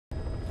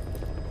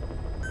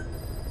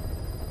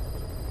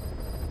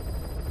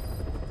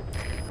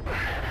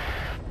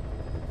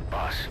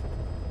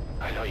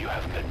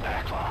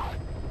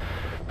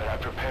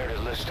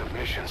list of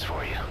missions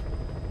for you.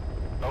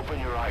 Open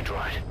your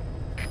iDroid.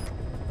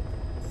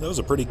 That was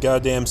a pretty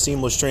goddamn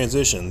seamless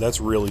transition.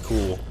 That's really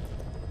cool.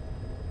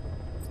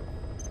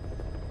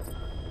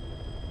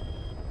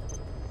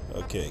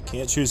 Okay,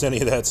 can't choose any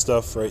of that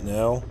stuff right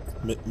now.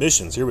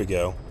 Missions, here we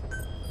go.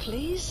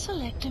 Please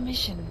select a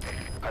mission.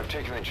 I've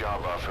taken the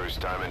job offers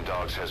Diamond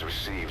Dogs has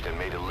received and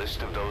made a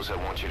list of those I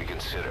want you to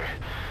consider.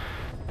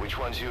 Which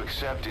ones you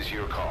accept is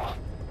your call.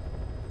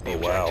 The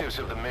objectives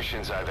of the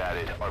missions I've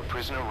added are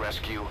prisoner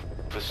rescue,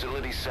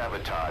 facility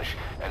sabotage,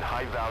 and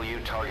high-value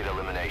target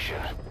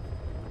elimination.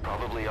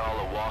 Probably all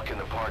a walk in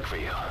the park for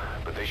you,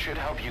 but they should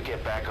help you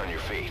get back on your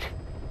feet.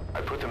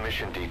 I put the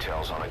mission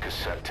details on a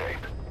cassette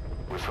tape.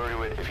 Refer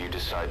to it if you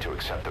decide to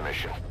accept the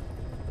mission.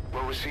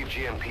 We'll receive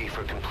GMP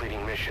for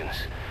completing missions,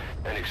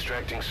 and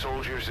extracting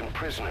soldiers and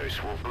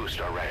prisoners will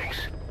boost our ranks.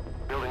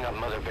 Building up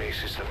Mother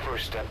Base is the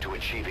first step to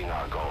achieving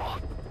our goal.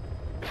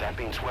 If that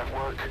means wet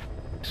work,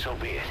 so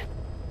be it.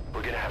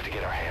 We're gonna have to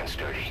get our hands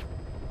dirty.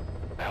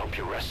 I hope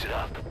you're rested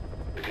up,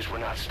 because we're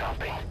not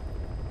stopping.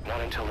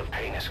 Not until the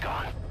pain is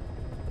gone.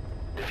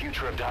 The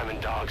future of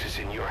Diamond Dogs is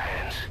in your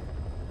hands.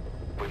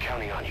 We're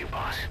counting on you,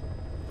 boss.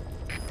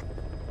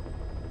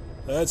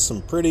 That's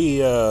some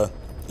pretty,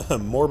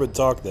 morbid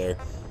talk there.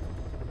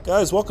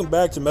 Guys, welcome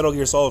back to Metal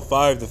Gear Solid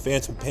 5, The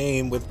Phantom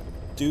Pain with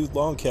Dude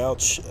Long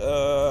Couch.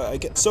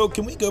 So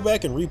can we go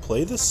back and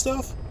replay this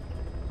stuff?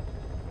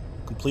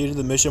 Completed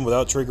the mission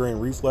without triggering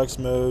reflex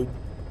mode.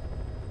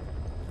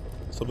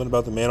 Something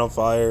about the man on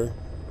fire.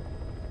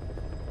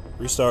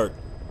 Restart.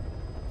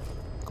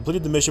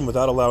 Completed the mission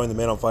without allowing the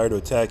man on fire to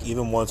attack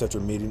even once after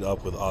meeting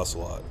up with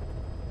Ocelot.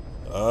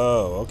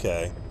 Oh,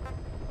 okay.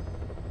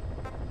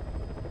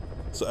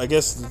 So I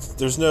guess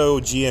there's no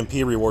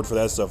GMP reward for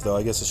that stuff, though.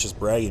 I guess it's just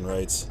bragging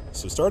rights.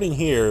 So starting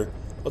here,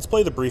 let's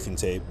play the briefing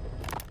tape.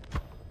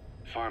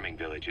 Farming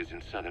villages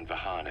in southern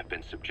Vahan have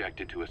been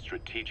subjected to a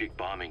strategic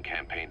bombing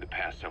campaign the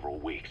past several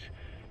weeks.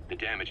 The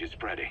damage is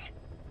spreading.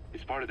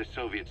 It's part of the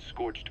Soviet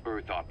Scorched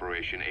Earth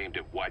operation aimed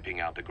at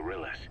wiping out the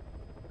guerrillas.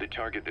 The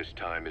target this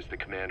time is the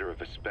commander of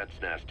a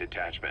Spetsnaz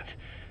detachment.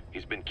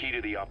 He's been key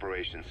to the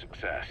operation's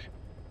success.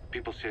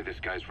 People say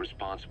this guy's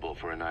responsible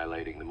for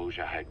annihilating the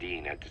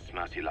Mujahideen at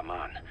Tismasi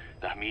Laman,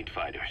 the Hamid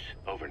fighters,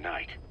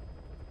 overnight.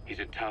 He's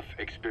a tough,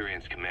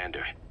 experienced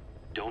commander.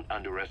 Don't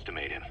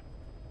underestimate him.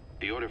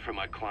 The order from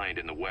my client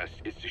in the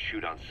west is to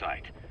shoot on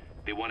sight.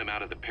 They want him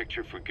out of the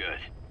picture for good.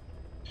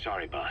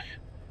 Sorry, boss.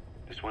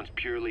 This one's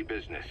purely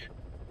business.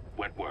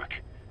 Wet work.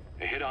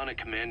 A hit on a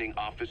commanding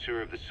officer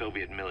of the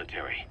Soviet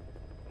military.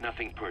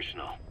 Nothing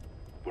personal.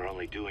 We're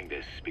only doing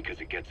this because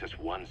it gets us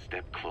one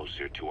step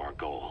closer to our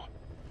goal.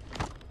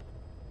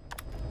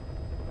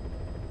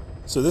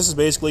 So this is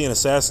basically an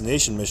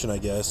assassination mission, I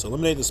guess.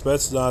 Eliminate the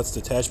Spetsnaz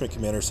detachment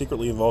commander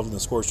secretly involved in the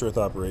Scorched Earth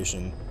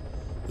operation.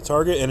 The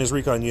target and his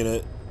recon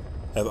unit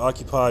have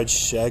occupied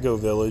Shago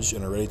village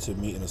and are ready to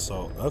meet an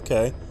assault.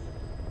 Okay.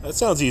 That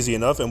sounds easy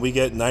enough, and we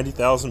get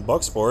 90,000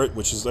 bucks for it,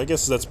 which is, I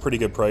guess that's a pretty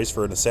good price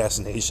for an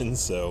assassination,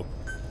 so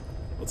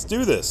let's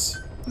do this.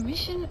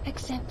 Mission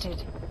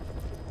accepted.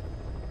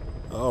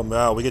 Oh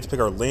wow, we get to pick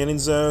our landing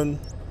zone.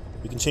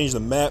 We can change the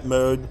map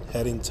mode,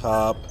 heading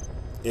top,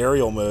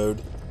 aerial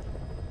mode,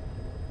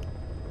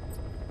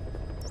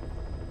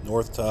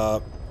 north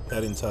top,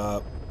 heading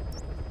top.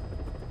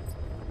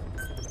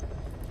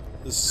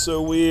 This is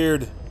so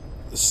weird.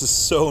 This is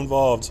so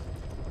involved.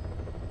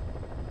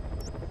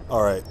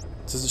 Alright,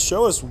 does it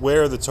show us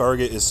where the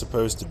target is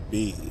supposed to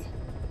be?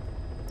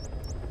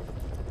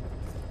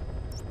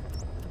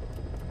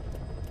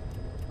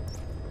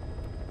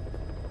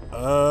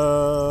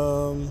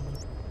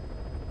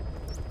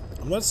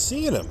 I'm not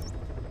seeing him.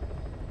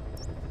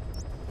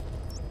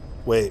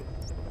 Wait.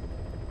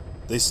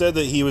 They said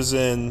that he was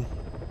in...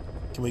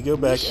 Can we go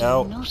back Mission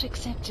out? not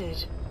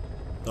accepted.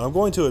 No, I'm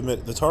going to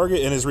admit, the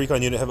target and his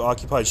recon unit have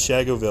occupied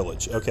Shago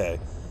village. Okay.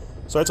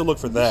 So I have to look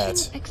for that.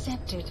 Mission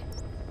accepted.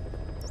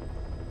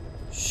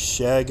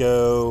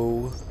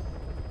 Shago...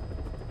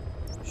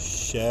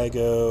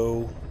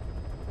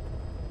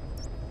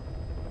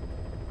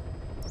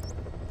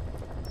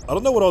 I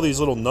don't know what all these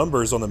little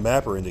numbers on the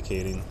map are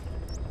indicating.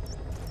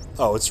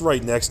 Oh, it's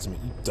right next to me,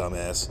 you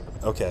dumbass.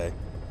 Okay.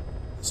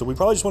 So we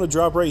probably just want to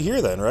drop right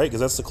here then, right? Because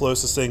that's the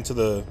closest thing to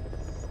the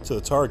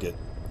target.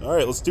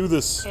 Alright, let's do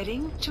this.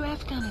 Heading to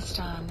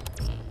Afghanistan.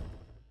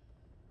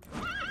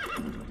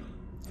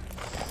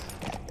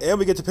 And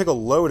we get to pick a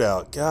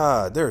loadout.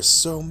 God, there's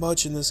so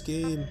much in this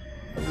game.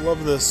 I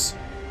love this.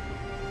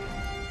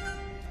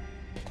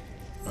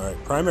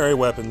 Alright, primary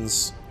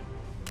weapons.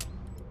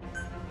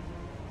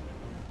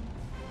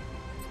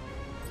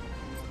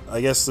 I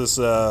guess this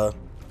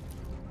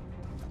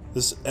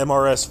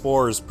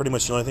MRS-4 is pretty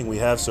much the only thing we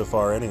have so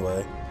far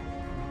anyway.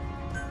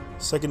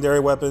 Secondary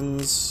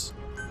weapons.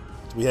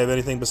 Do we have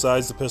anything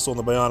besides the pistol and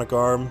the bionic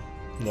arm?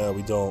 No,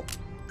 we don't.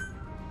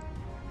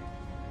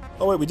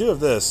 Oh wait, we do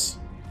have this.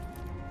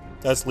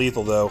 That's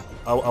lethal though.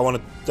 I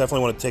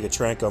definitely want to take a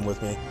tranq gun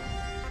with me.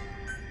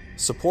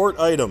 Support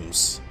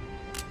items.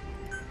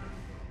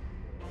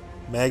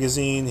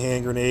 Magazine,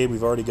 hand grenade,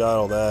 we've already got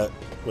all that.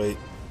 Wait.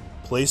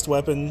 Placed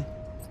weapon.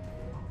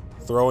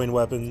 Throwing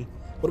weapon.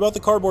 What about the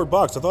cardboard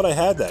box? I thought I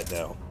had that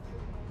now.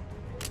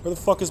 Where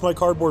the fuck is my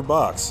cardboard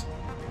box?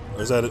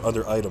 Or is that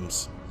under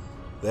items?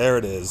 There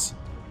it is.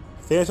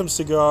 Phantom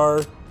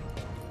cigar.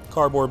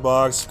 Cardboard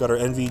box. Got our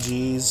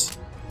NVGs.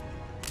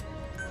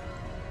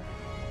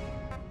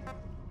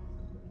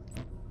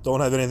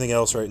 Don't have anything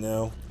else right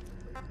now.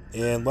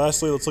 And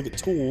lastly, let's look at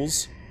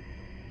tools.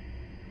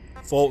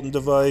 Fulton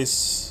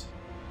device.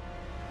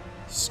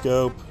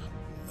 Scope.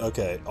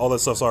 Okay, all that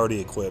stuff's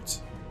already equipped.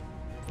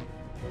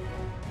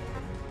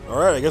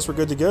 Alright, I guess we're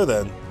good to go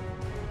then.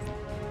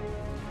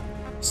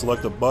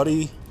 Select a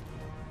buddy.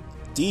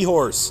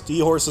 D-Horse.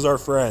 D-Horse is our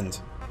friend.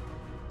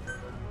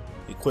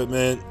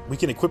 Equipment. We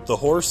can equip the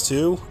horse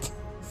too?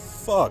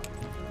 Fuck.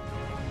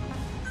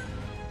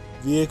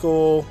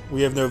 Vehicle.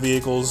 We have no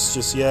vehicles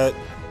just yet.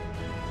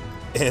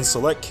 And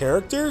select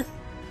character?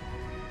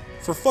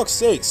 For fuck's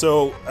sake.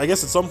 So, I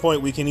guess at some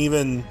point we can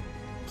even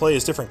play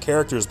as different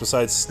characters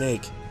besides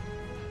Snake.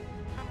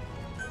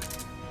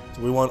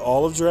 Do we want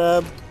Olive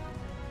Drab?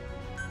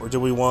 Or do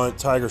we want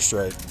Tiger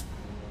Stripe?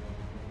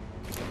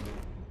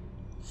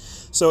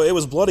 So it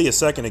was bloody a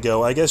second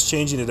ago. I guess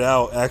changing it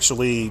out,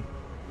 actually,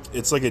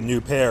 it's like a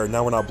new pair.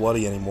 Now we're not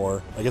bloody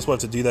anymore. I guess we'll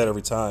have to do that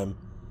every time.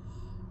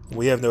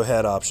 We have no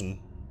head option.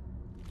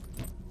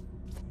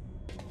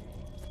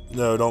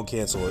 No, don't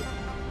cancel it.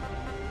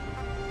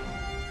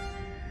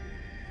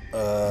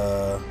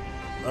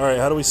 Alright,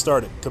 how do we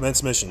start it?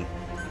 Commence mission.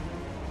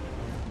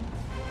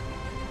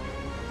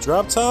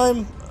 Drop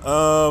time?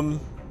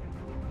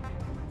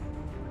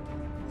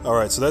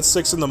 Alright, so that's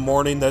 6 in the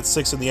morning, that's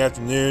 6 in the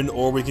afternoon,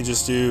 or we can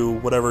just do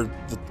whatever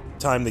the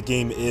time the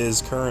game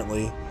is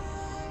currently.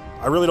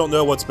 I really don't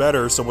know what's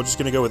better, so we're just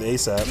gonna go with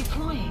ASAP.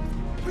 Deploying.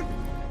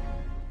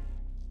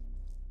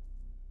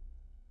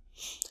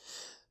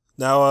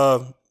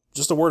 Now,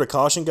 just a word of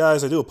caution,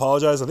 guys. I do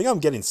apologize. I think I'm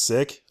getting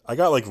sick. I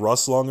got like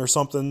rust lung or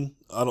something.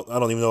 I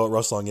don't even know what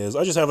rust lung is.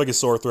 I just have like a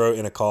sore throat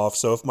and a cough,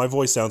 so if my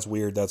voice sounds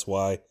weird, that's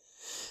why.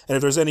 And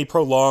if there's any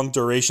prolonged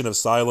duration of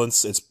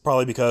silence, it's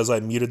probably because I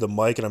muted the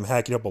mic and I'm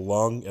hacking up a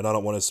lung, and I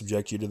don't want to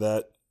subject you to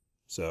that.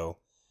 So,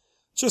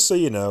 just so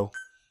you know.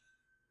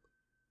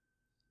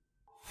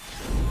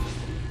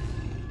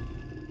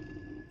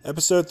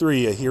 Episode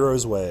 3, A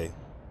Hero's Way.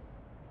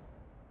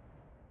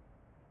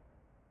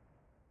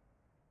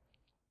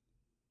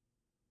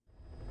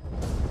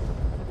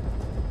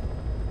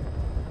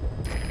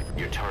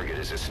 Your target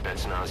is a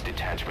Spetsnaz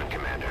detachment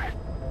commander.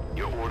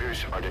 Your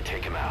orders are to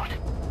take him out.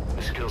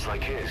 With skills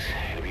like his,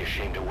 it'd be a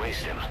shame to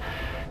waste him.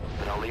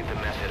 But I'll leave the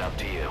method up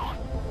to you.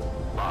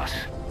 Boss,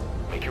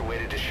 make your way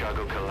to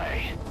Deshago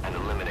Calais and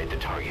eliminate the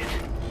target.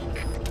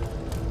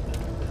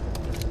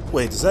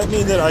 Wait, does that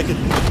mean that I could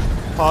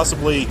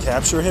possibly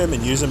capture him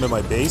and use him in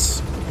my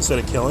base instead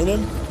of killing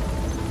him?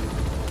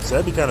 Because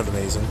that'd be kind of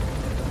amazing.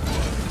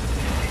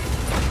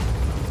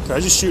 Can I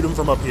just shoot him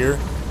from up here?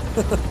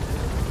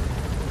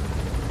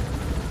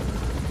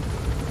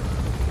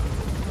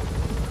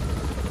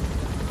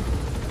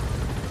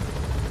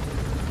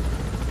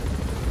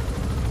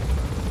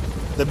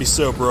 That'd be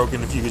so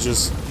broken if you could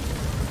just...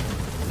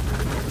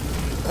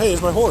 Hey,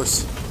 there's my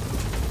horse. The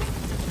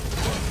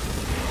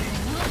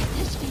map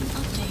has been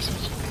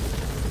updated.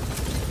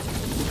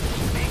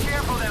 Be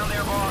careful down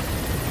there, boss.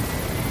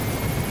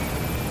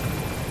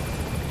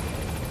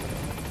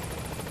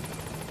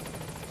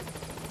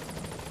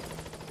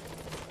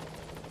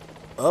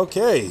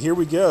 Okay, here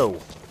we go.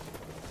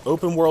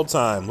 Open world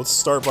time. Let's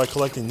start by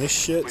collecting this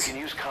shit. We can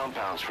use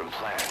compounds from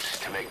plants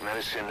to make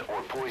medicine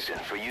or poison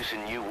for use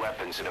in new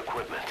weapons and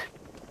equipment.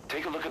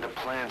 Take a look at the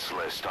plants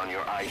list on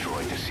your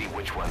iDroid to see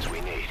which ones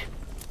we need.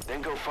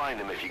 Then go find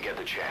them if you get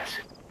the chance.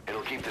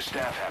 It'll keep the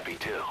staff happy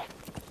too.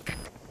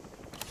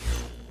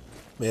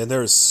 Man,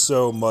 there is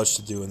so much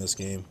to do in this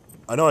game.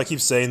 I know I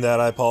keep saying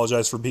that. I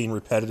apologize for being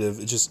repetitive.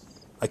 It just...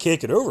 I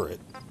can't get over it.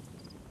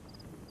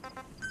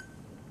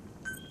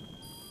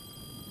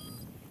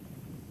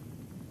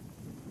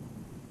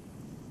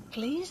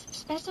 Please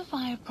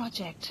specify a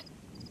project.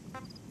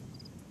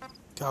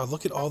 God,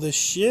 look at all this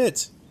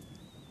shit.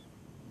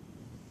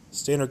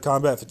 Standard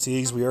combat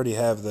fatigues, we already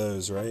have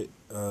those, right?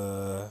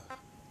 Could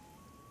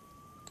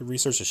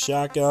research a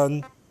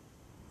shotgun,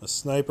 a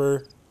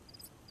sniper,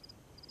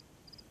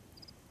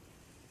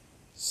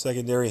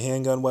 secondary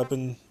handgun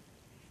weapon.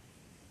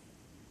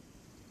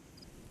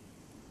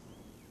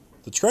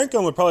 The tranq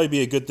gun would probably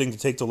be a good thing to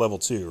take to level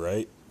 2,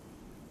 right?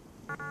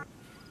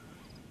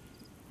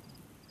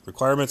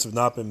 Requirements have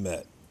not been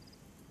met.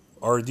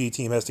 R&D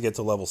team has to get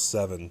to level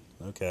 7.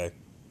 Okay.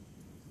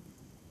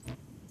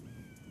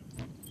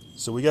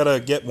 So we gotta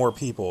get more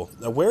people.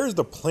 Now where's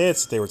the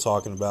plants that they were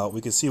talking about?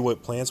 We can see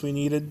what plants we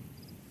needed.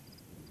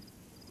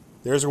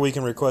 There's where we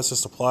can request a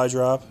supply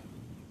drop.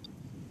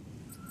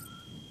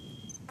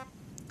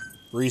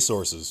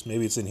 Resources.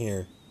 Maybe it's in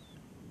here.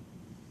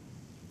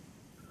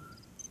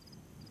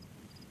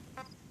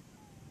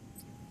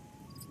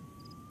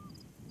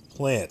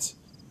 Plant.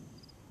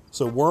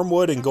 So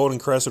wormwood and golden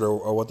crescent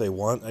are what they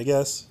want, I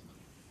guess.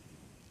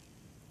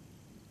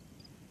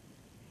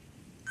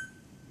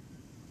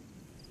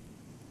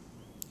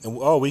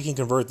 Oh, we can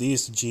convert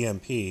these to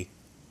GMP.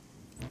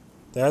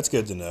 That's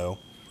good to know.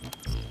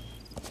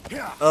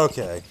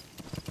 Okay.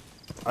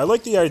 I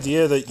like the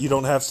idea that you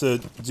don't have to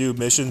do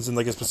missions in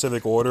like a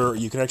specific order.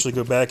 You can actually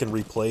go back and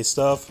replay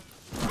stuff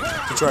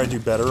to try and do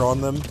better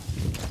on them.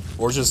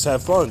 Or just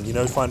have fun, you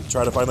know,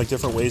 try to find like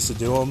different ways to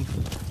do them.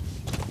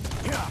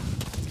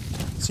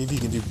 See if you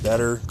can do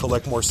better,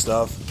 collect more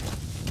stuff.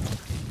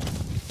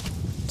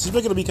 Seems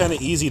like it'll be kind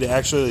of easy to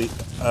actually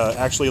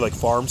like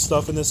farm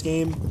stuff in this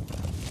game.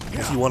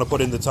 If you want to put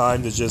in the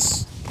time to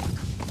just,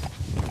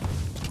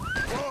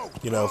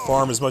 you know,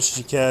 farm as much as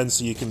you can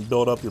so you can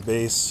build up your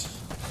base.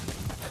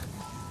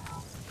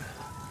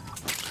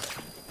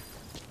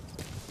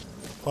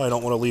 Probably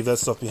don't want to leave that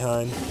stuff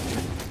behind.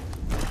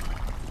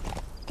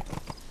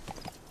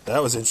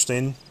 That was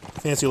interesting.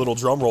 Fancy little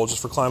drum roll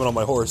just for climbing on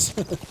my horse.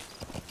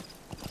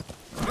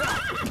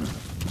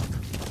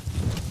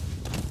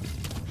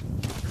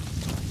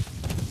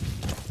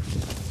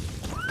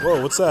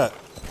 Whoa, what's that?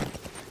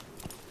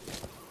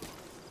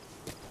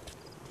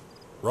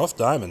 Rough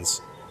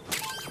diamonds.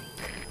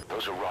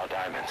 Those are raw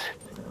diamonds.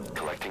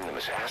 Collecting them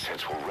as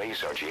assets will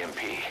raise our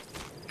GMP.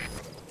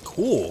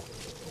 Cool.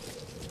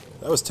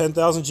 That was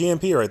 10,000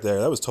 GMP right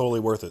there. That was totally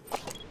worth it.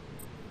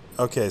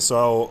 Okay,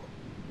 so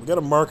we got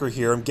a marker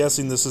here. I'm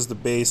guessing this is the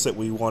base that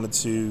we wanted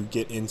to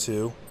get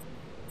into.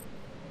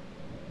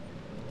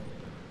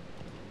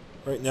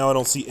 Right now I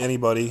don't see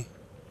anybody.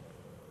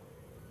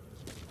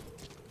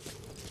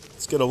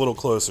 Let's get a little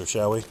closer,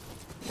 shall we?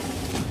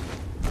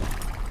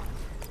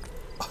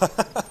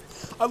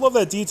 I love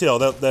that detail,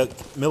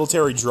 that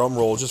military drum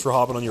roll just for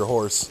hopping on your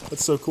horse.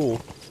 That's so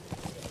cool.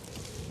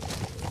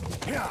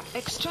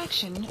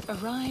 Extraction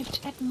arrived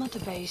at Mother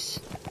Base.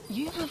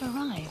 You have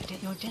arrived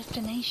at your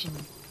destination.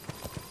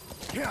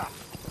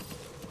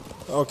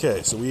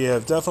 Okay, so we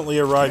have definitely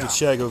arrived at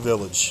Shago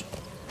Village.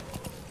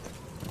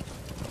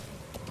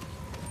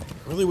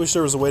 I really wish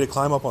there was a way to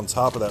climb up on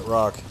top of that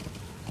rock.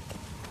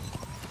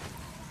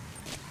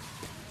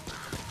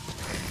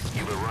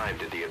 You've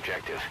arrived at the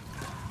objective.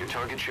 Your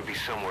target should be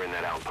somewhere in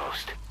that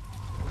outpost.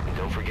 And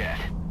don't forget,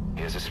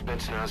 he has a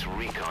Spetsnaz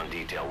recon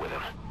detail with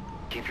him.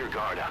 Keep your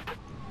guard up.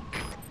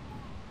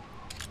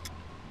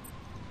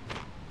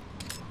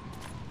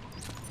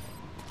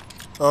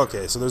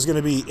 Okay, so there's going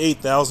to be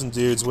 8,000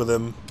 dudes with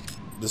him.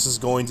 This is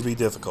going to be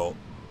difficult.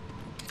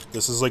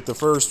 This is like the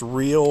first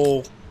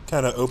real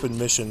kind of open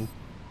mission.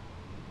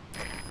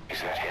 Is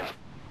that him?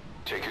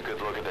 Take a good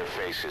look at their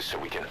faces so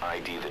we can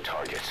ID the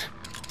targets.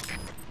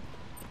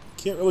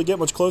 Can't really get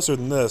much closer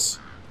than this.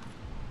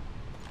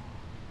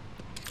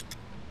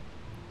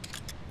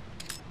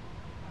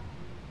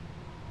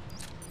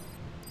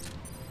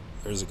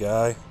 There's a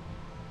guy.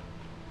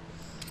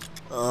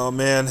 Oh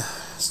man,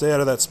 stay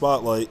out of that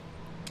spotlight.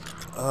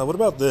 What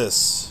about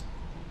this?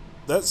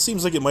 That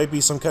seems like it might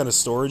be some kind of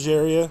storage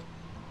area.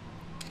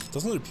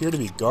 Doesn't appear to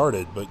be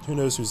guarded, but who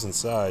knows who's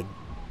inside.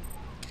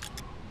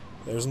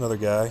 There's another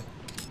guy.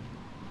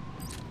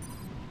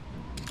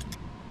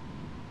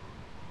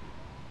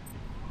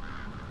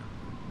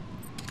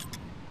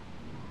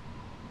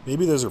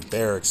 Maybe those are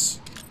barracks.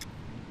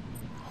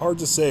 Hard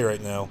to say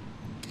right now.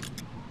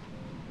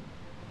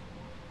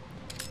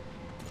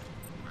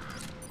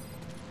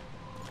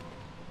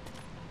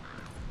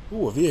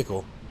 Ooh, a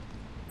vehicle.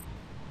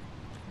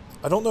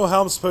 I don't know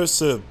how I'm supposed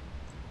to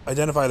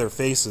identify their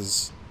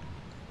faces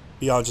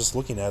beyond just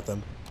looking at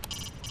them.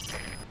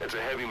 It's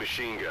a heavy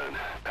machine gun.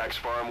 Packs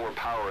far more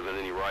power than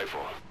any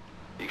rifle.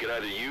 You can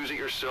either use it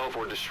yourself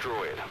or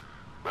destroy it.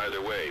 Either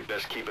way,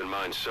 best keep in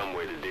mind some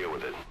way to deal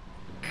with it.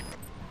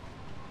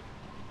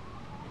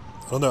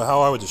 I don't know how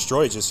I would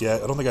destroy it just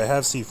yet. I don't think I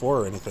have C4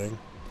 or anything.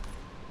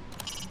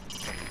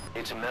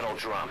 It's a metal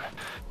drum.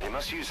 They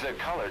must use their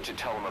color to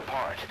tell them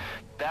apart.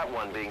 That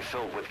one being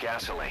filled with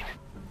gasoline.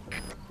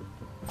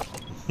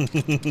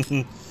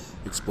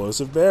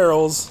 Explosive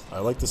barrels. I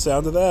like the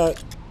sound of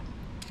that.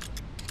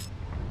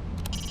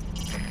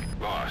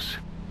 Boss,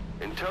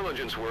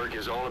 intelligence work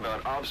is all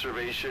about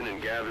observation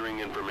and gathering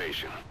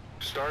information.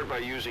 Start by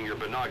using your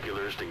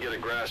binoculars to get a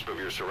grasp of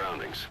your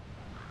surroundings.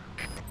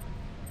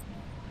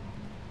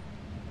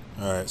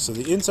 Alright, so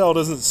the intel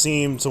doesn't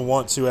seem to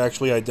want to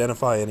actually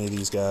identify any of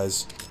these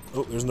guys.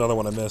 Oh, there's another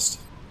one I missed.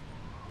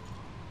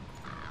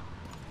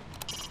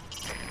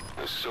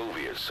 A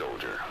Soviet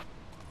soldier.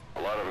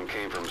 A lot of them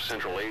came from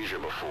Central Asia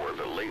before,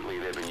 but lately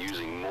they've been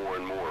using more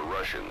and more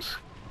Russians.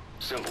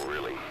 Simple,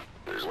 really.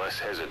 There's less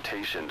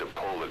hesitation to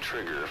pull the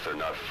trigger if they're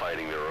not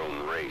fighting their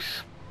own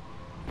race.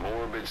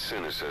 Morbid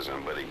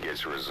cynicism, but it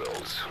gets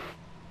results.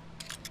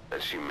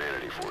 That's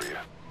humanity for you.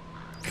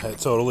 That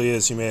totally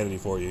is humanity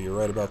for you. You're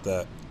right about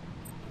that.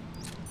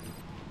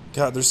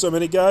 God, there's so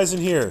many guys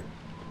in here.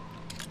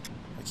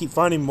 I keep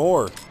finding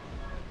more.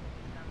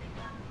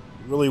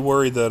 I'm really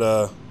worried that,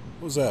 what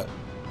was that?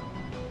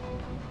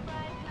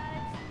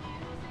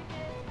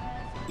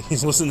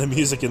 He's listening to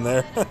music in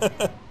there.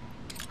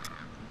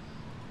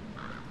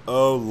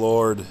 Oh,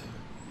 Lord.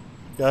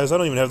 Guys, I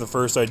don't even have the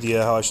first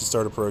idea how I should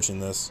start approaching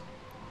this.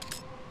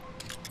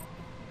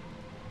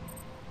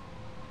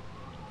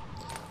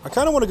 I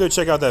kind of want to go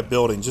check out that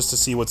building just to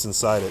see what's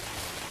inside it.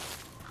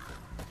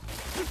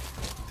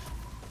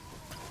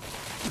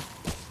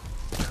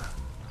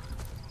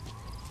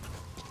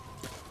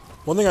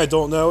 One thing I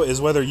don't know is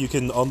whether you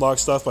can unlock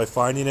stuff by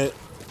finding it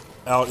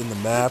out in the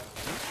map,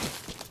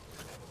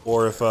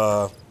 or if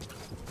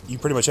you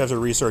pretty much have to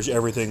research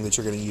everything that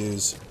you're going to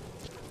use.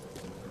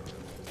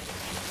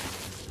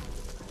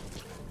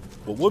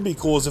 What would be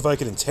cool is if I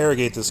could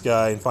interrogate this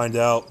guy and find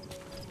out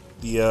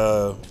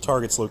the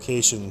target's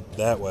location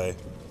that way.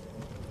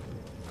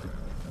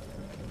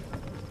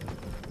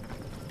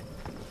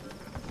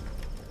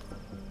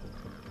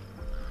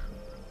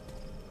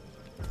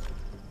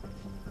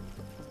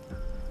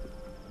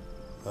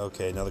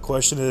 Okay, now the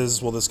question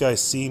is, will this guy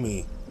see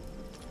me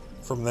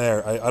from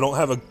there? I don't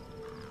have an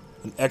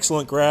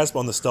excellent grasp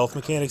on the stealth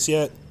mechanics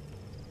yet.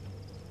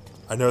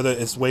 I know that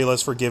it's way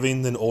less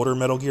forgiving than older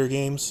Metal Gear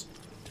games.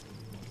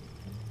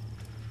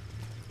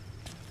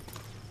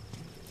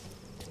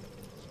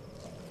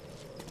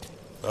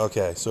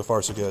 Okay, so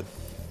far so good.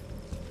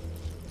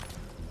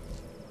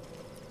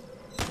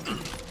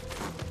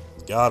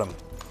 Got him.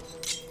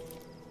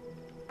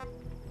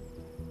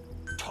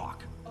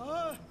 Talk.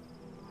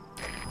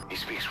 He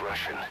speaks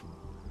Russian.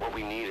 What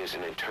we need is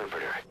an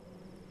interpreter.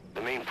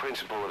 The main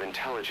principle of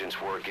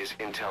intelligence work is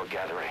intel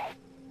gathering.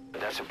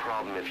 But that's a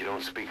problem if you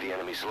don't speak the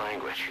enemy's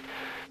language.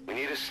 We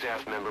need a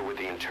staff member with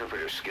the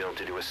interpreter skill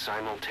to do a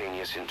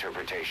simultaneous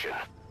interpretation.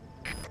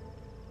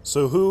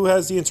 So who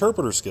has the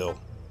interpreter skill?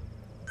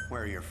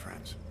 Where are your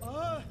friends?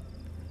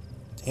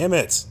 Damn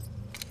it.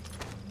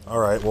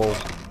 Alright, well,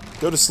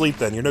 go to sleep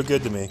then. You're no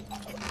good to me.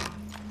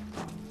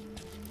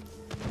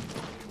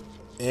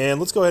 And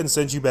let's go ahead and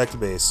send you back to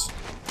base.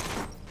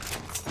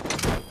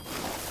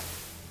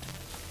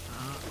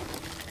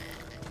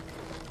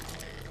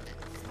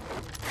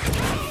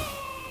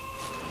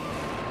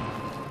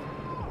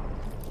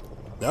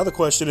 Now the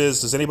question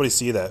is, does anybody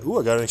see that? Ooh,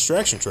 I got an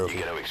extraction trophy.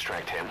 You gonna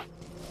extract him?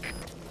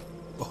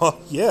 Oh,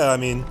 yeah, I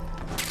mean,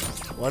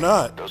 why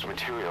not? Those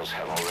materials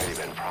have already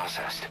been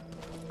processed.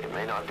 It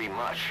may not be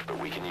much, but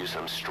we can use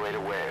them straight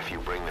away if you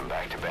bring them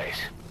back to base.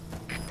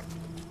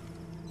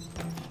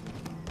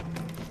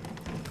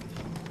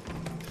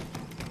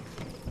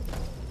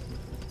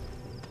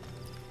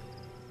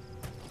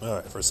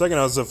 Alright, for a second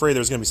I was afraid there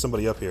was going to be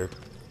somebody up here.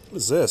 What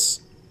is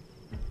this?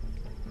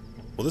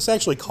 Will this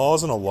actually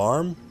cause an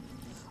alarm?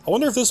 I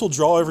wonder if this will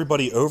draw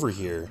everybody over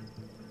here.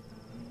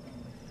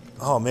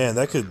 Oh man,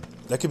 that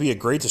could be a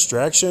great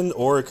distraction,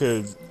 or it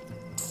could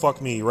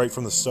fuck me right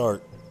from the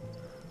start.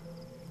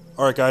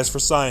 Alright guys, for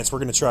science, we're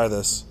gonna try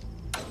this.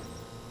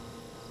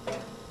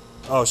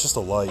 Oh, it's just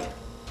a light.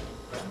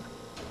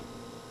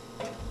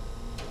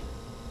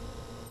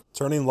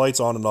 Turning lights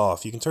on and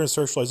off. You can turn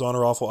searchlights on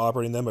or off while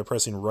operating them by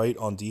pressing right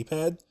on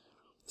D-pad.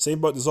 The same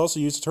button is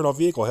also used to turn off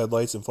vehicle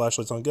headlights and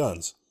flashlights on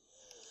guns.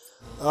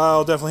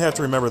 I'll definitely have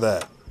to remember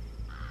that.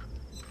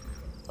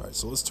 Alright,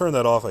 so let's turn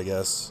that off, I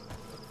guess.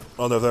 I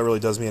don't know if that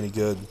really does me any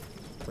good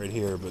right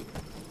here, but...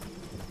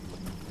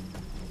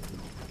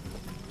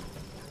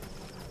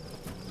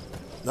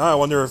 Now I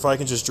wonder if I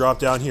can just drop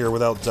down here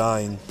without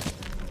dying.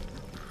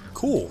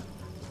 Cool.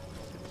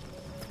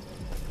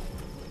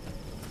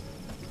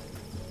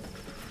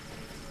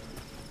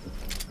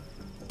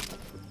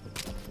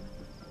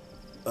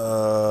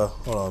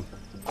 Hold on.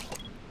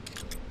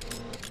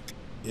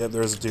 Yep,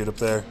 there's a dude up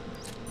there.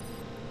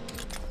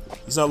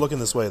 He's not looking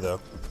this way, though.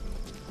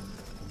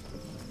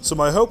 So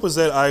my hope was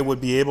that I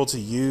would be able to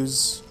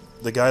use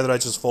the guy that I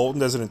just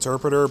Fultoned as an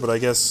interpreter, but I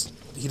guess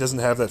he doesn't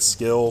have that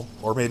skill,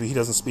 or maybe he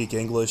doesn't speak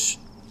English.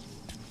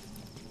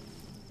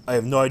 I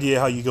have no idea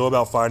how you go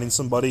about finding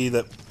somebody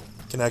that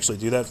can actually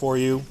do that for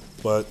you,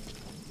 but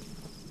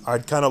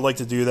I'd kind of like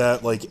to do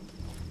that, like,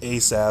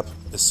 ASAP,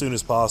 as soon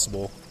as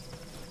possible.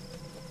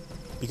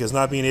 Because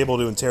not being able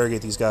to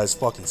interrogate these guys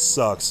fucking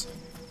sucks.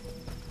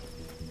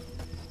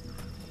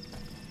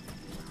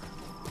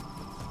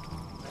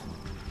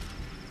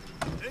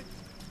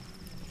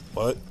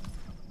 What?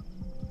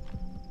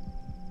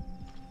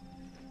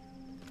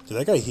 Did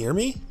that guy hear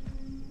me?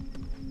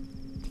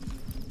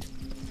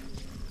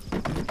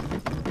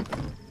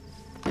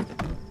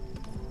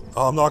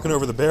 Oh, I'm knocking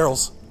over the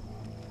barrels.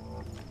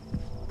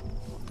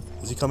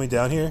 Is he coming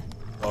down here?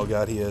 Oh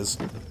god, he is.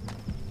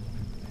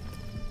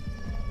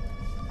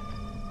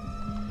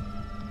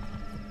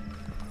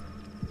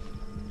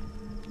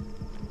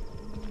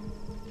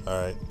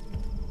 Alright.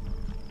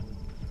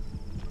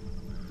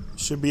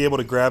 Should be able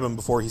to grab him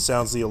before he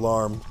sounds the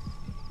alarm.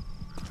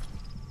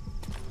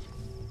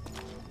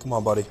 Come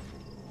on, buddy.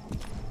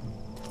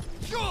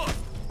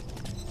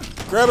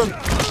 Grab him!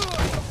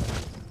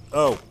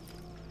 Oh.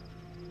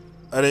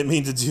 I didn't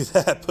mean to do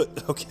that,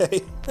 but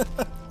okay.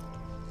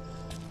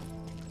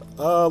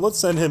 Let's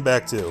send him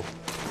back too.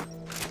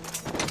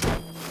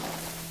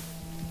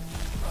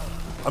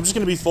 I'm just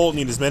gonna be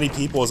Fultoning as many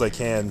people as I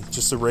can,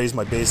 just to raise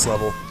my base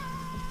level.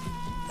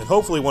 And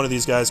hopefully one of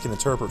these guys can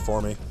interpret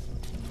for me.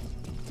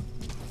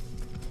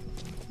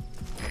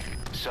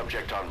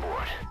 Subject on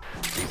board.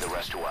 Leave the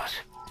rest to us.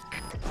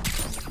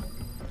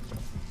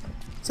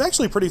 Is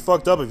actually pretty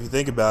fucked up if you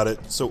think about it.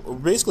 So we're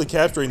basically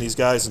capturing these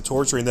guys and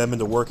torturing them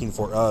into working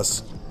for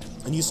us.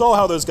 And you saw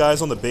how those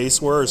guys on the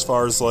base were, as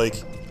far as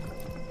like,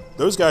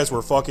 those guys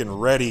were fucking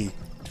ready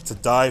to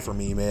die for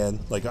me, man.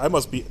 Like, I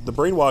must be, the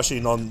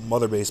brainwashing on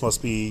Mother Base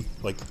must be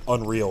like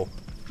unreal.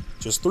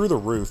 Just through the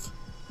roof.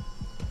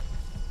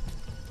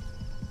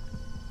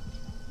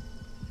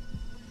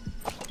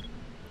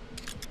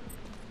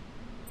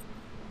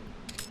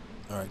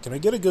 Alright, can I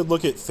get a good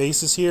look at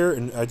faces here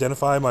and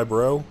identify my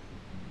bro?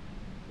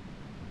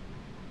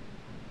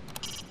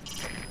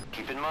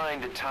 Keep in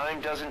mind that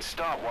time doesn't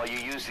stop while you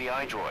use the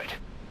iDroid.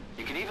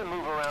 You can even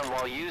move around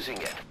while using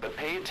it, but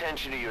pay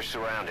attention to your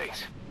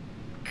surroundings.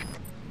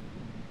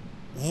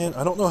 Man,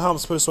 I don't know how I'm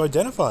supposed to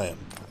identify him.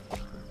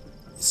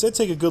 He said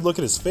take a good look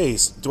at his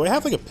face. Do I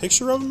have like a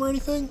picture of him or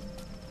anything?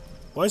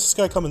 Why is this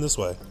guy coming this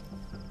way?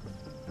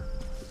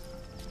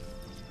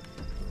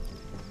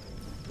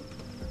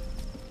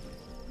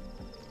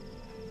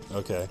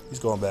 Okay, he's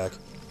going back.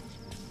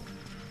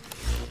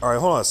 Alright,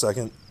 hold on a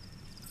second.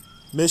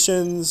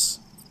 Missions.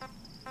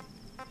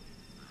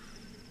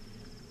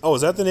 Oh,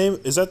 is that the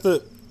name? Is that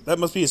the... That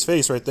must be his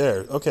face right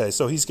there. Okay,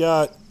 so he's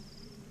got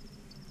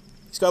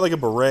like a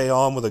beret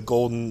on with a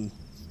golden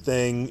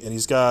thing, and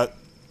he's got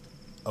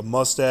a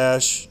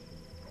mustache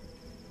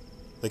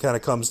that kind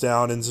of comes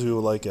down into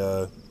like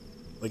a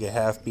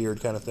half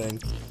beard kind of thing.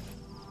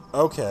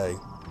 Okay.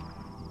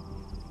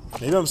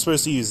 Maybe I'm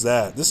supposed to use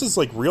that. This is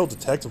like real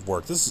detective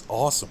work. This is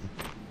awesome.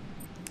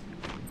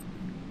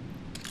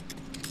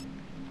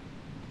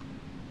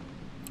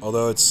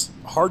 Although it's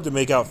hard to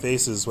make out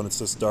faces when it's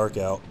this dark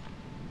out.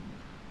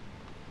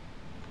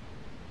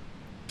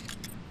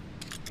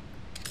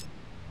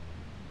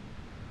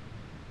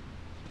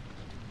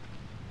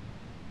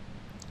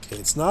 Okay,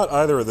 it's not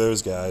either of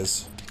those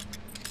guys.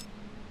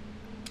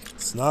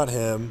 It's not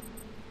him.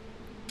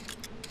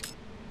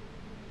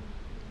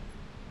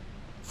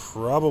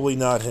 Probably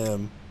not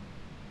him.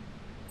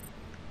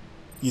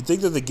 You'd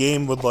think that the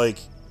game would, like,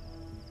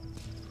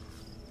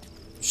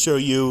 show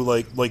you,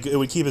 like it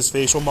would keep his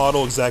facial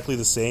model exactly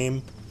the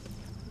same.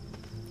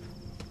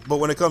 But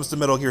when it comes to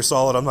Metal Gear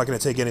Solid, I'm not going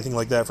to take anything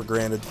like that for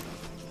granted.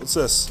 What's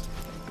this?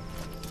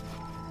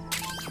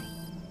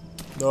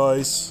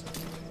 Nice.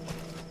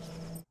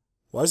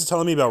 Why is it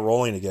telling me about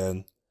rolling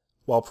again?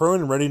 While prone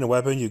and readying a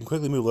weapon, you can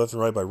quickly move left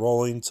and right by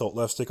rolling, tilt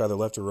left stick either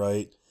left or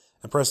right,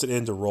 and press it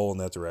in to roll in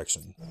that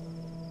direction.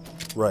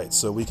 Right,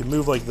 so we can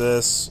move like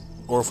this,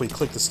 or if we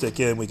click the stick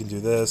in, we can do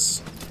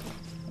this.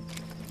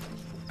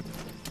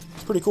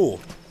 It's pretty cool.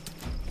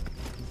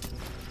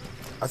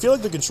 I feel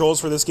like the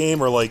controls for this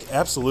game are like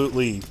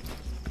absolutely,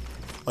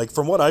 like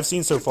from what I've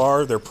seen so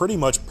far, they're pretty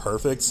much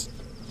perfect.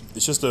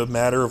 It's just a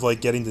matter of like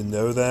getting to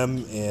know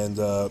them and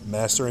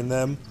mastering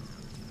them.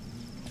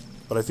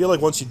 But I feel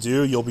like once you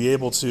do, you'll be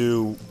able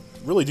to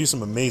really do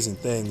some amazing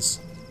things.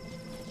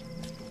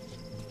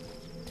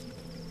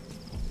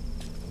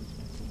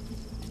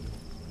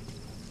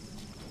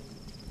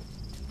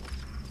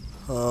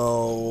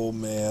 Oh,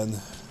 man.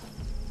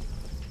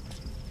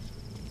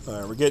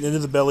 Alright, we're getting into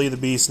the belly of the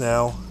beast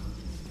now.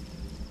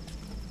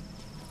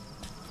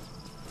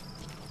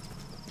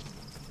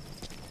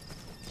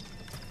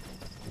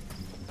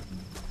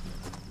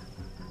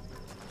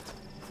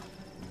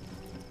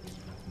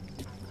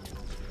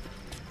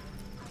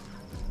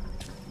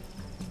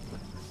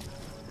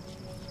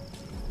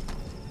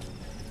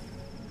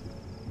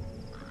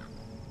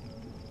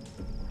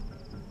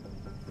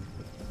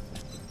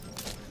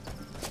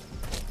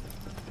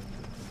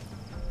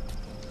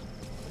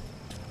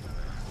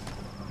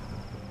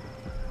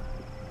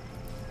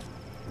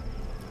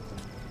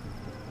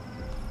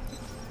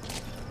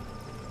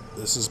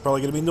 This is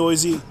probably going to be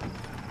noisy.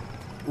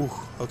 Ooh,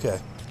 okay.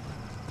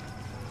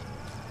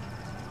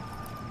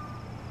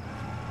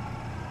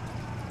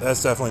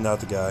 That's definitely not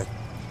the guy.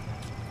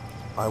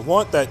 I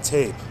want that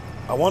tape.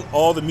 I want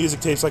all the music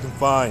tapes I can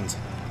find.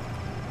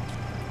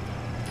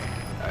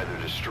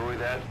 Either destroy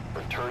that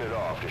or turn it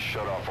off to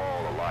shut off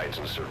all the lights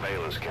and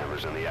surveillance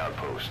cameras in the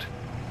outpost.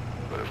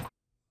 But if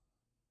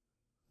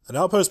An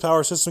outpost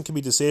power system can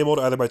be disabled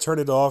either by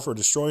turning it off or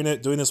destroying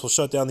it. Doing this will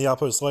shut down the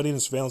outpost lighting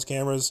and surveillance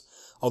cameras.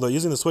 Although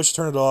using the switch to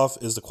turn it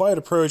off is the quiet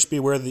approach, be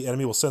aware that the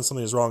enemy will sense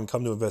something is wrong and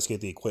come to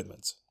investigate the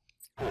equipment.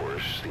 of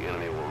course, the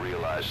enemy will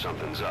realize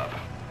something's up.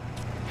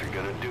 If you're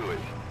gonna do it,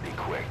 be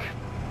quick.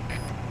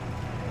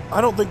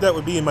 I don't think that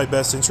would be in my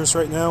best interest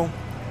right now.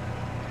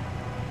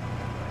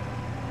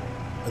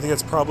 I think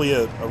that's probably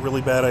a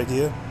really bad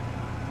idea.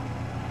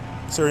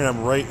 Considering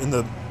I'm right in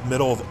the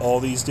middle of all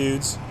these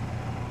dudes.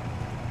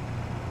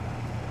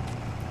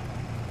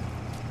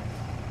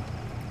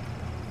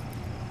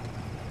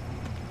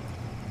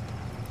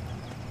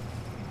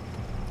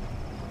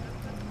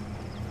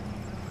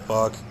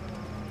 Fuck.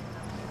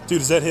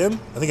 Dude, is that him?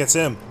 I think that's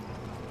him.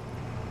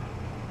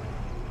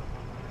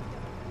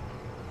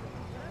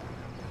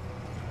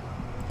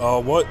 Oh,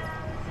 what?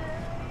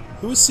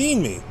 Who is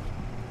seeing me?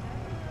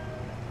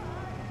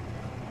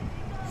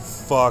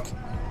 Fuck.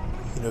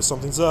 You know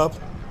something's up.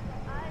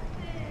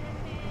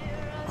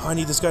 Oh, I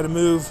need this guy to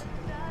move.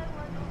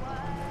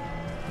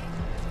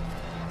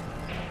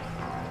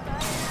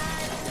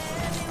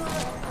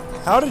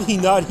 How did he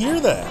not hear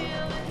that?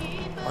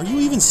 Are you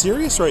even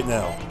serious right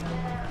now?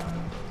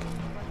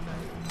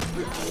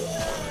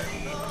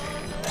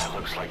 That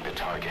looks like the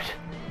target.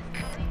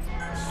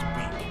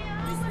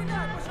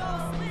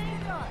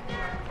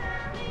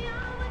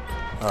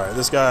 Alright,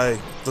 this guy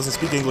doesn't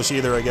speak English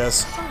either, I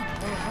guess.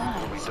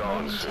 We'll be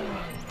dawn soon.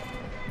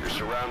 Your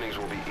surroundings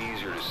will be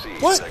easier to see.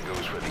 What? That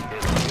goes for the enemy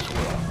as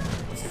well.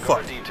 The Fuck.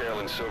 guard detail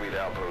in Soviet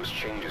outpost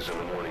changes in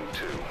the morning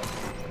too.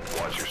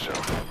 Watch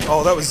yourself.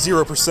 Oh, that was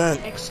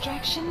 0%.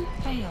 Extraction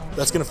failed.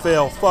 That's gonna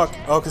fail. Fuck.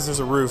 Oh, because there's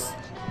a roof.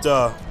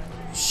 Duh.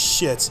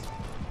 Shit.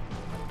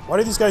 Why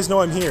do these guys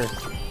know I'm here?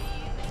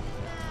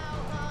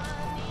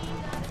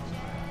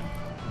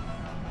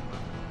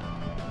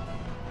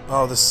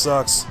 Oh, this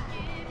sucks.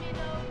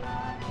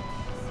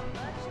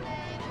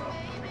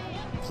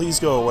 Please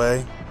go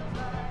away.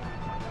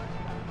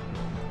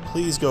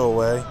 Please go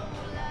away.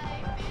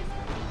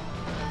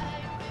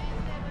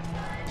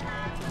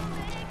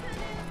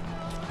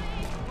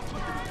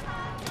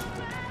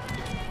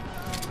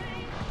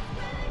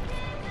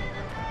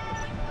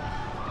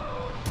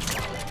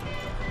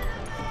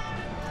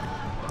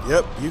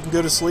 Yep, you can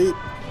go to sleep.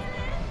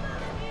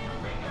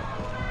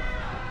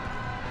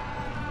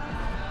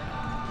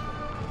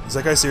 Is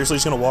that guy seriously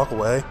just gonna walk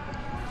away?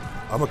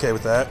 I'm okay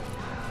with that.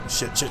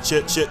 Shit, shit,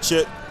 shit, shit,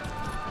 shit.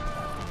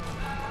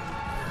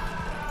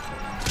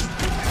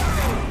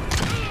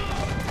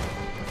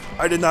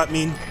 I did not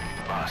mean...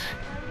 Boss,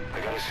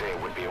 I gotta say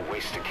it would be a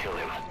waste to kill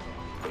him.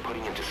 But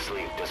putting him to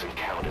sleep doesn't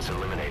count as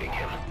eliminating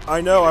him. I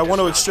know, I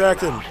want to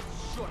extract him.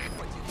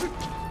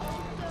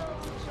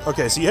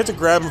 Okay, so you have to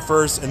grab him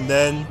first and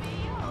then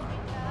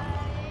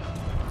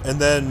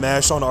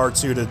mash on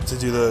R2 to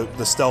do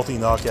the stealthy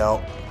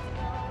knockout.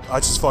 I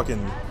just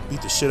fucking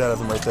beat the shit out of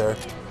him right there.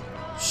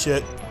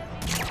 Shit.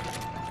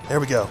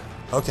 There we go.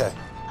 Okay.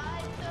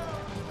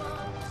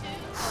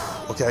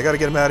 Okay, I gotta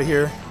get him out of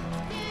here.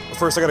 But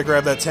first I gotta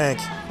grab that tank,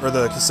 or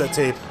the cassette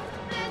tape.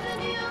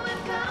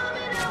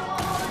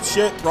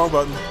 Shit, wrong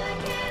button.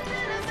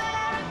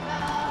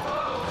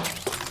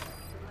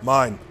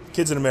 Mine.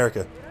 Kids in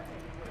America.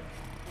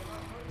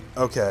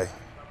 Okay.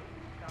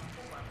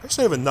 I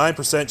actually have a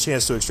 9%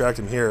 chance to extract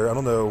him here. I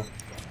don't know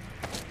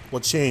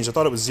what changed. I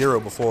thought it was 0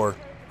 before.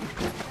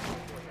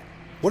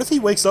 What if he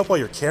wakes up while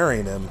you're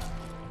carrying him?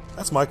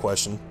 That's my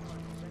question.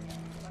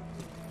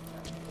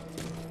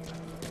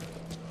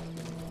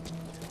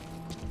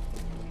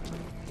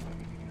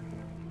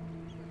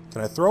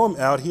 Can I throw him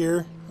out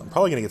here? I'm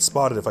probably gonna get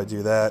spotted if I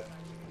do that.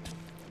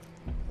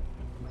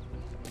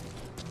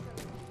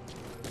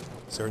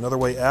 Is there another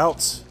way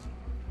out?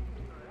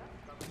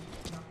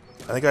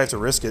 I think I have to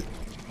risk it.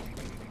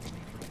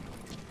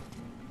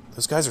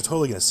 Those guys are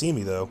totally gonna see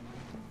me, though.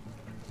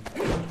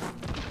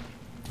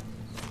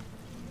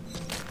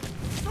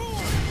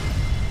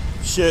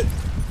 Shit.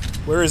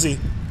 Where is he?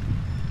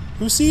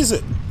 Who sees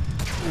it?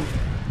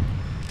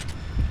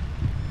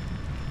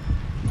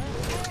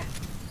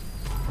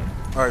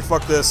 Alright,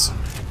 fuck this.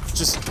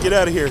 Just get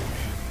out of here.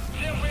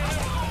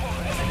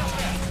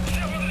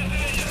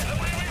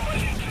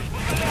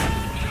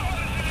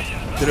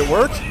 Did it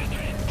work?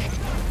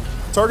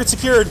 Target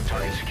secured.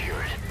 Target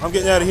secured. I'm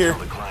getting out of here.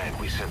 Tell the client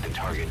we sent the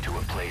target to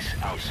a place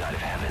outside of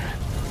heaven.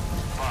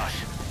 Boss,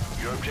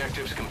 your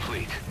objective's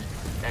complete.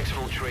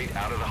 Exfiltrate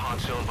out of the hot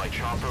zone by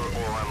chopper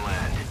or on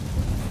land.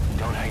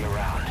 Don't hang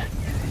around.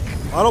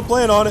 I don't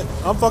plan on it.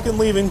 I'm fucking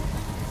leaving.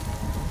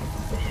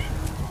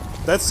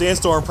 That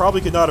sandstorm probably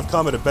could not have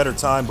come at a better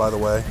time, by the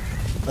way.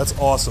 That's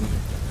awesome.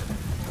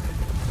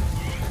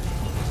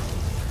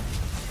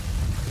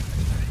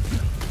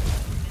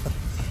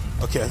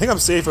 Okay, I think I'm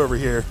safe over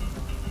here.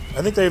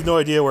 I think they have no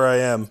idea where I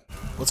am.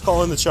 Let's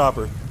call in the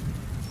chopper.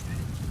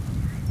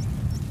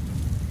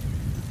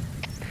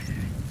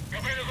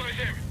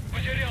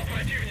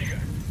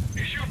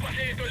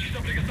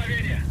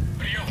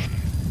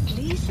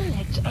 Please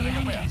select a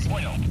landing.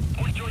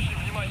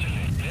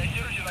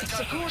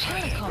 Support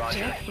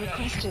helicopter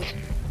requested.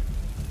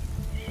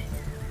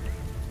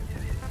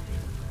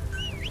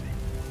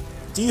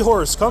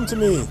 D-Horse, come to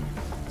me.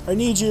 I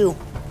need you.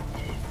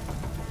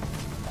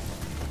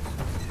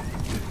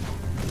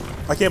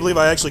 I can't believe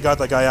I actually got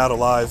that guy out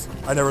alive.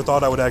 I never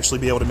thought I would actually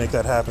be able to make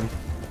that happen.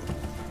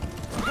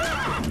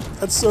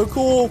 That's so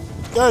cool.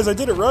 Guys, I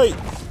did it right.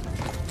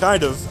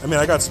 Kind of. I mean,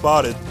 I got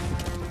spotted.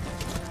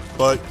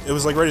 But it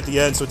was like right at the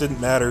end, so it didn't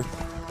matter.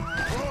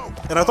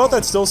 And I thought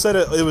that still said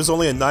it was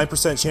only a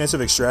 9% chance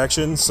of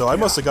extraction, so I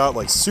must have got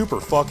like super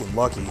fucking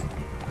lucky.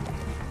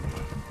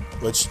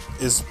 Which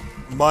is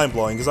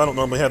mind-blowing, because I don't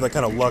normally have that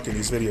kind of luck in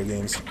these video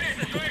games.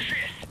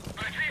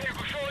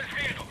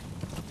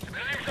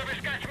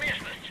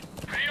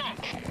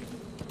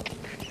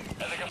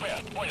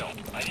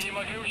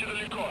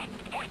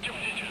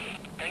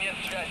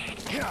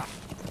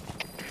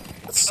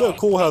 It's so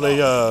cool how they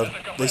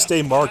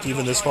stay marked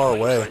even this far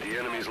away. The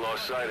enemy's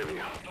lost sight of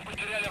you.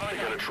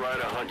 They're gonna try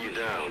to hunt you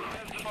down.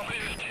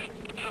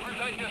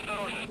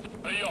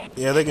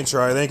 Yeah, they can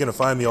try. They ain't gonna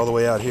find me all the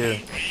way out here.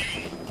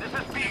 This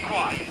is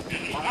B-Quad.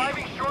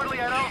 Arriving shortly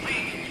at LZ.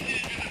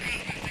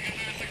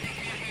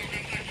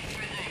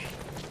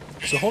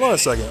 So hold on a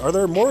second. Are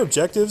there more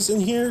objectives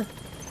in here?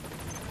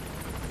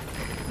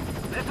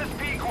 This is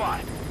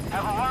Pequod.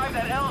 Have arrived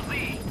at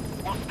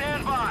LZ. Will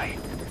stand by.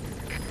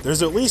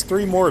 There's at least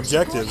 3 more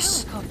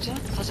objectives. Helicopter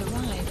has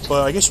arrived.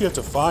 But I guess you have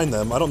to find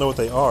them. I don't know what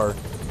they are.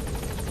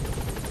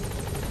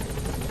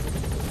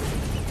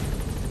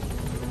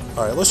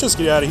 Alright, let's just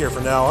get out of here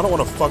for now. I don't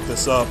want to fuck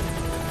this up.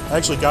 I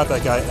actually got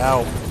that guy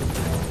out.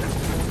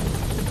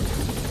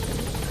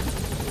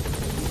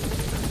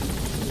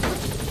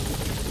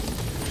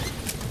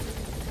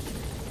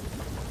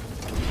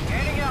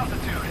 Gaining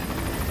altitude.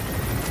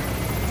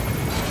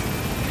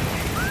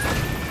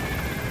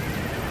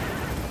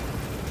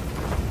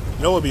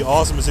 You know what would be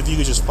awesome is if you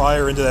could just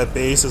fire into that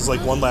base as like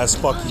one last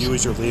fuck you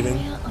as you're leaving.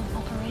 Area of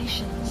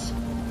operations.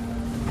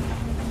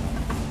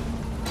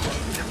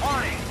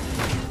 Departing.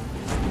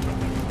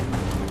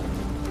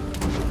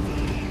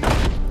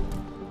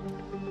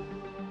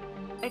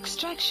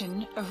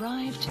 Extraction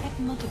arrived at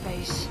Mother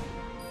Base.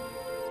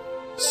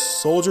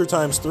 Soldier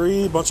times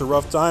 3, bunch of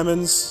rough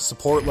diamonds,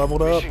 support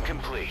leveled up, Mission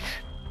complete,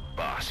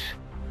 boss.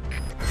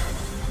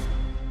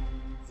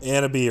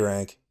 and a B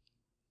rank.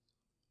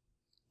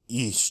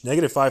 Yeesh.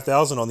 Negative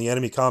 5,000 on the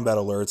enemy combat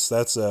alerts.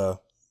 That's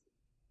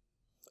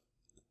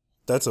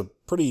a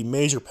pretty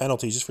major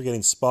penalty just for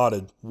getting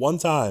spotted. 1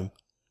 time.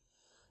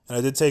 And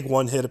I did take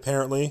 1 hit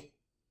apparently.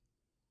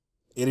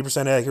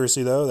 80%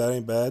 accuracy though, that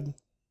ain't bad.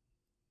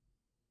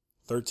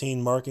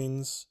 13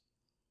 markings.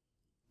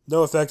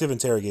 No effective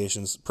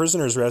interrogations.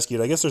 Prisoners rescued.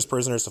 I guess there's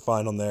prisoners to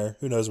find on there.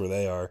 Who knows where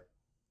they are.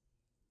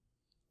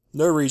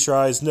 No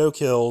retries, no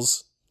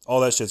kills. All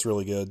that shit's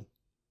really good.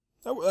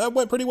 That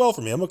went pretty well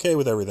for me. I'm okay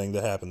with everything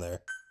that happened there.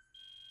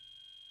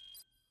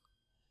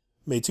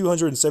 Made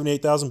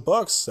 278,000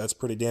 bucks. That's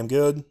pretty damn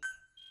good.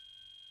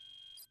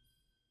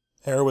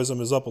 Heroism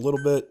is up a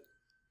little bit.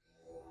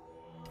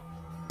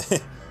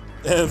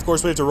 And of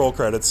course we have to roll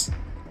credits.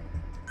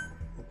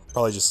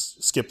 Probably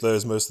just skip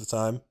those most of the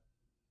time.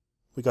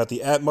 We got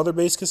the at Mother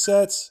Base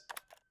cassettes.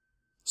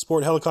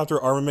 Sport helicopter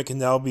armament can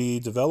now be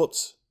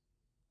developed.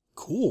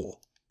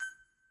 Cool.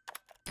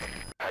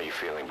 How you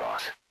feeling,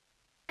 boss?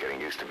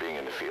 Getting used to being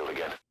in the field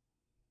again?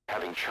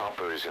 Having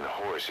choppers and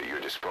horse at your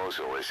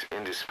disposal is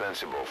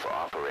indispensable for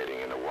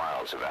operating in the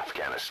wilds of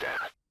Afghanistan.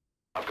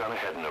 I've gone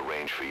ahead and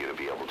arranged for you to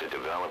be able to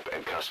develop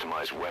and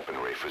customize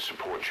weaponry for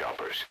support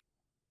choppers.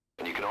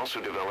 And you can also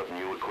develop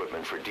new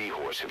equipment for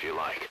D-Horse if you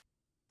like.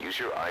 Use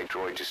your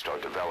iDroid to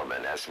start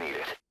development as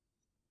needed.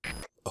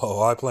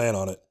 Oh, I plan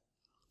on it.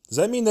 Does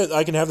that mean that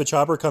I can have the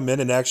chopper come in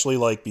and actually,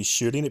 like, be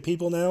shooting at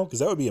people now? Because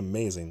that would be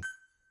amazing.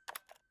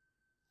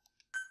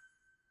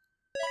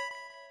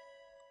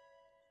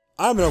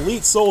 I'm an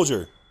elite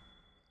soldier.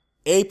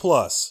 A+.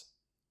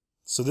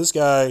 So this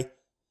guy,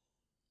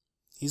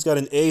 he's got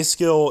an A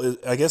skill.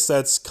 I guess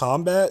that's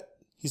combat.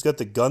 He's got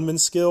the gunman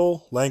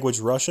skill, language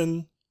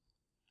Russian.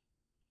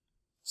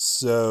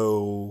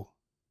 So...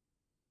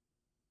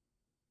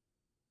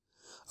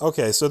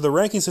 okay, so the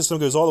ranking system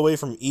goes all the way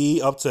from E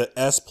up to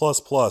S++,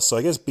 so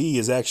I guess B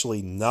is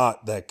actually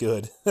not that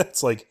good.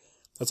 That's on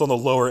the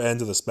lower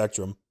end of the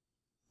spectrum.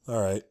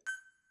 Alright.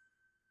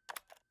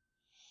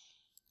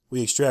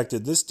 We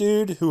extracted this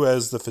dude, who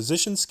has the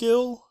physician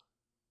skill.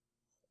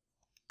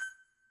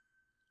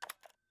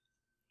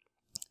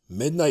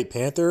 Midnight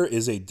Panther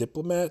is a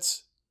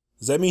diplomat.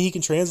 Does that mean he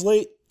can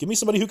translate? Give me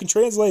somebody who can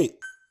translate!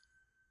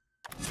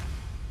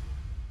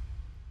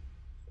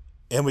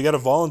 And we got a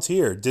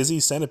volunteer, Dizzy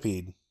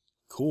Centipede.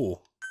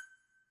 Cool.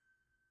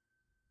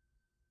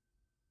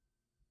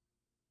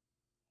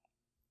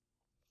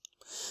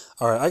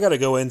 Alright, I gotta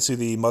go into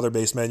the Mother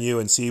Base menu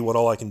and see what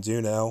all I can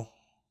do now.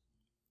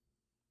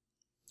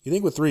 You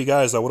think with 3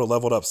 guys I would have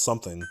leveled up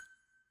something.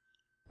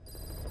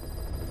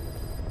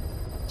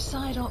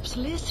 Side ops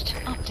list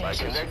updated. By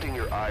connecting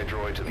your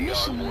iDroid to the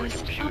Mission onboard list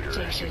computer, you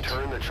updated.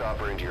 turn the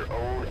chopper into your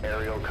own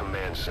Aerial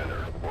Command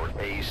Center, or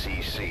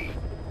ACC.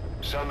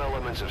 Some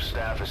elements of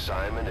staff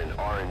assignment and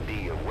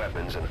R&D of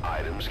weapons and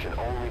items can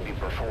only be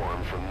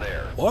performed from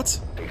there. What?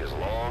 Take as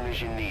long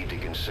as you need to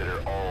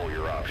consider all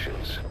your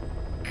options.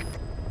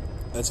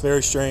 That's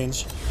very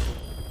strange.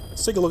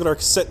 Let's take a look at our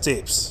cassette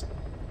tapes.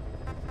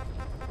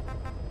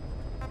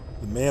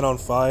 The Man on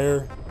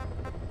Fire.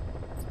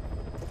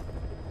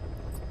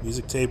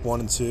 Music tape 1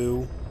 and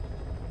 2.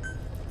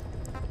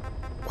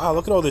 Wow,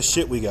 look at all this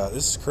shit we got.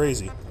 This is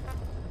crazy.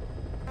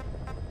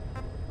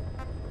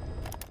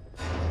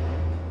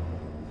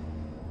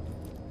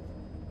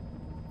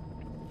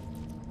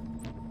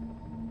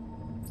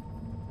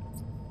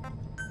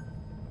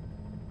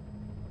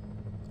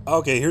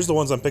 Okay, here's the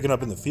ones I'm picking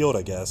up in the field,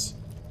 I guess.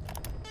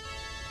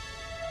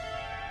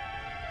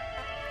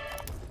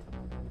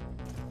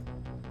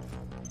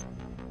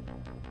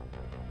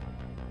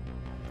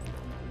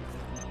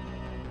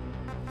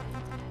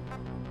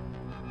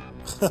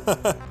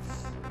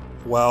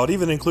 Wow, it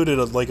even included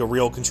like a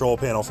real control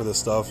panel for this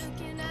stuff.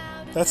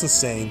 That's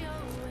insane.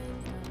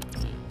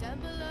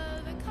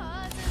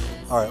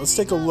 Alright, let's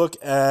take a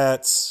look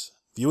at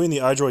viewing the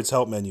iDroid's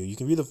help menu. You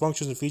can view the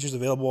functions and features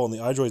available on the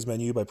iDroid's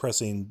menu by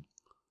pressing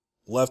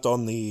left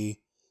on the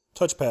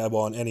touchpad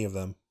on any of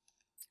them.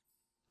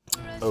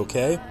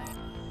 Okay.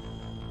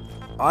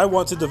 I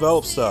want to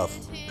develop stuff.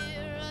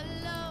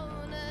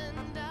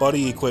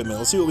 Buddy equipment.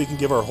 Let's see what we can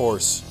give our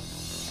horse.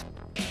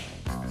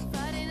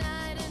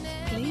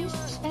 Please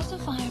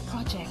specify a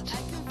project.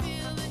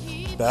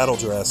 Battle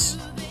dress.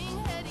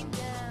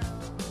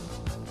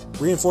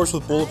 Reinforced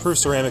with bulletproof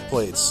ceramic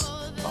plates.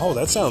 Oh,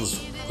 that sounds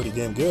pretty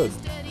damn good.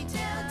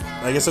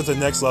 I guess that's the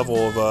next level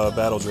of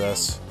battle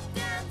dress.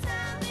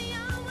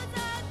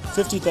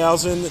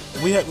 50,000.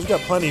 We've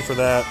got plenty for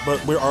that,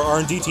 but our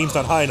R&D team's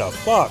not high enough.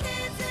 Fuck.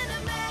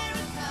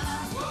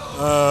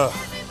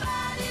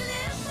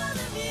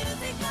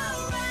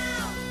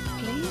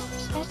 Please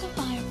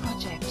specify a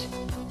project.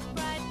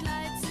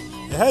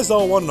 It has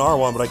L1 and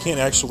R1, but I can't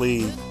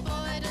actually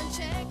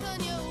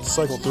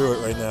cycle through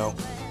it right now.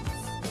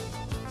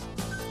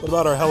 What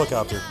about our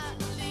helicopter?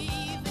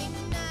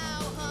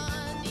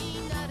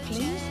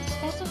 Please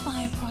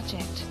specify a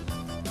project.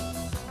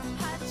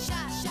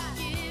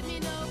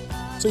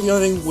 So the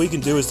only thing we can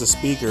do is the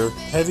speaker.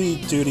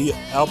 Heavy-duty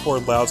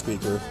outboard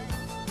loudspeaker.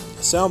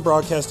 A sound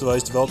broadcast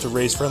device developed to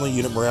raise friendly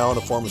unit morale in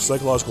a form of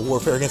psychological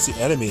warfare against the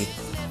enemy.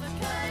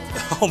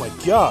 Oh my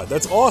god,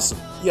 that's awesome!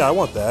 Yeah, I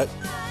want that.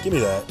 Give me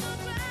that.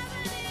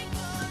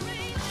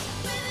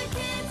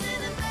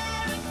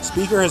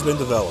 Speaker has been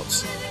developed.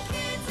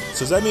 So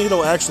does that mean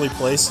it'll actually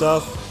play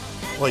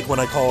stuff? Like when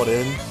I call it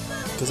in?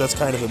 Because that's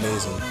kind of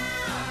amazing.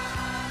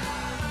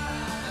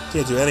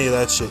 Can't do any of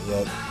that shit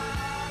yet.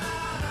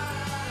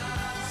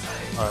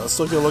 Alright, let's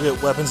look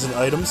at weapons and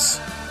items.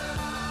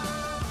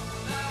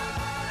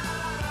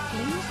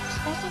 Please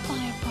specify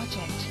a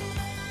project.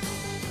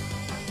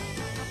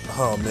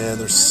 Oh man,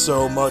 there's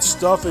so much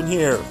stuff in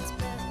here.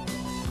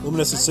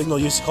 Luminescent signal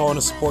used to call in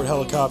a support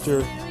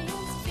helicopter.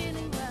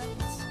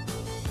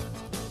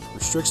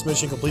 Restricts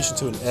mission completion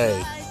to an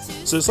A.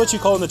 So this lets you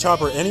call in the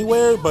chopper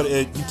anywhere, but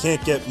you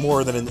can't get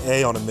more than an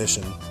A on a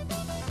mission.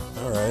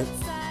 Alright.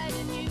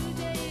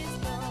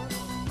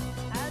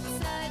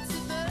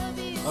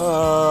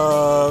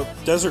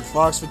 Desert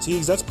Fox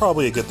fatigues, that's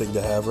probably a good thing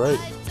to have, right?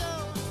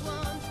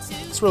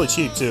 It's really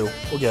cheap too.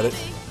 We'll get it.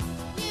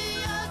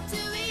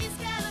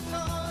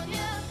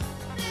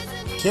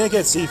 Can't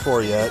get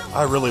C4 yet.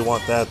 I really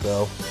want that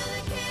though.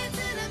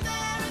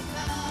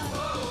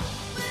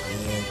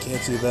 And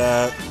can't do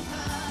that.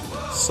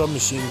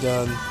 Submachine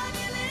gun.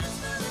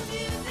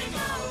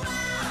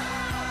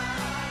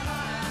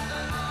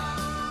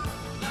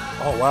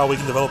 Oh wow, we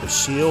can develop a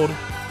shield.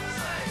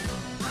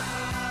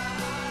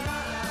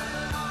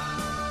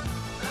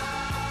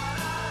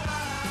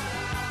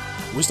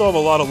 We still have a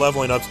lot of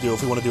leveling up to do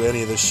if we want to do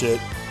any of this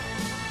shit.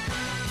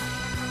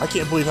 I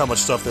can't believe how much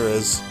stuff there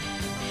is.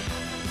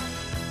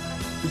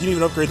 We can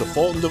even upgrade the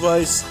Fulton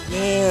device.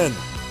 Man!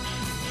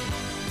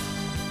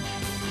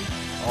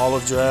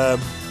 Olive drab.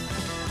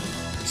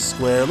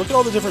 Square. Look at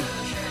all the different...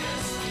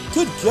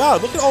 Good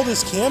god, look at all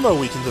this camo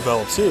we can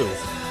develop too.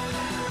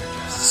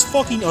 This is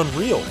fucking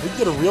unreal. We can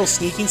get a real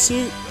sneaking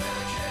suit.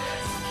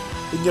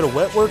 We can get a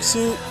wet work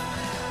suit.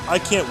 I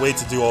can't wait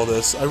to do all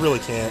this. I really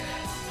can't.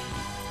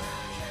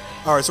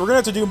 Alright, so we're gonna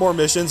have to do more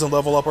missions and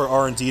level up our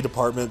R&D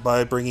department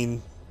by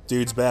bringing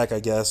dudes back, I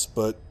guess,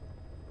 but...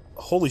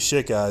 Holy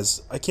shit,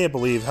 guys. I can't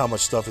believe how much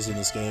stuff is in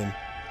this game.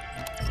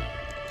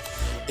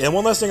 And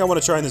one last thing I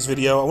want to try in this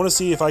video, I want to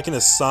see if I can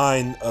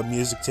assign a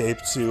music tape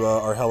to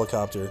our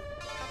helicopter.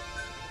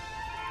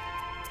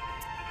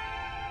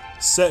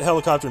 Set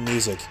helicopter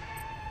music.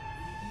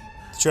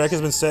 The track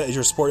has been set as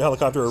your support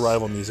helicopter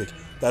arrival music.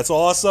 That's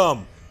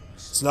awesome!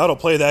 So now it'll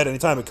play that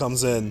anytime it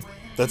comes in.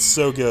 That's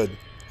so good.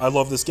 I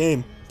love this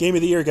game. Game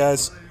of the year,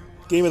 guys.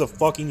 Game of the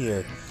fucking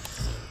year.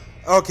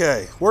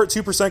 Okay, we're at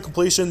 2%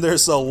 completion.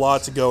 There's a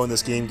lot to go in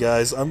this game,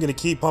 guys. I'm going to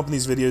keep pumping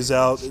these videos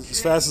out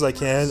as fast as I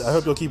can. I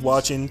hope you'll keep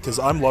watching, because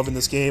I'm loving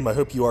this game. I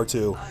hope you are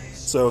too.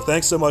 So,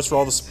 thanks so much for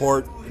all the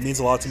support. It means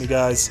a lot to me,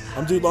 guys.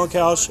 I'm Dude Long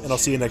Couch, and I'll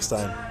see you next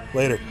time.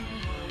 Later.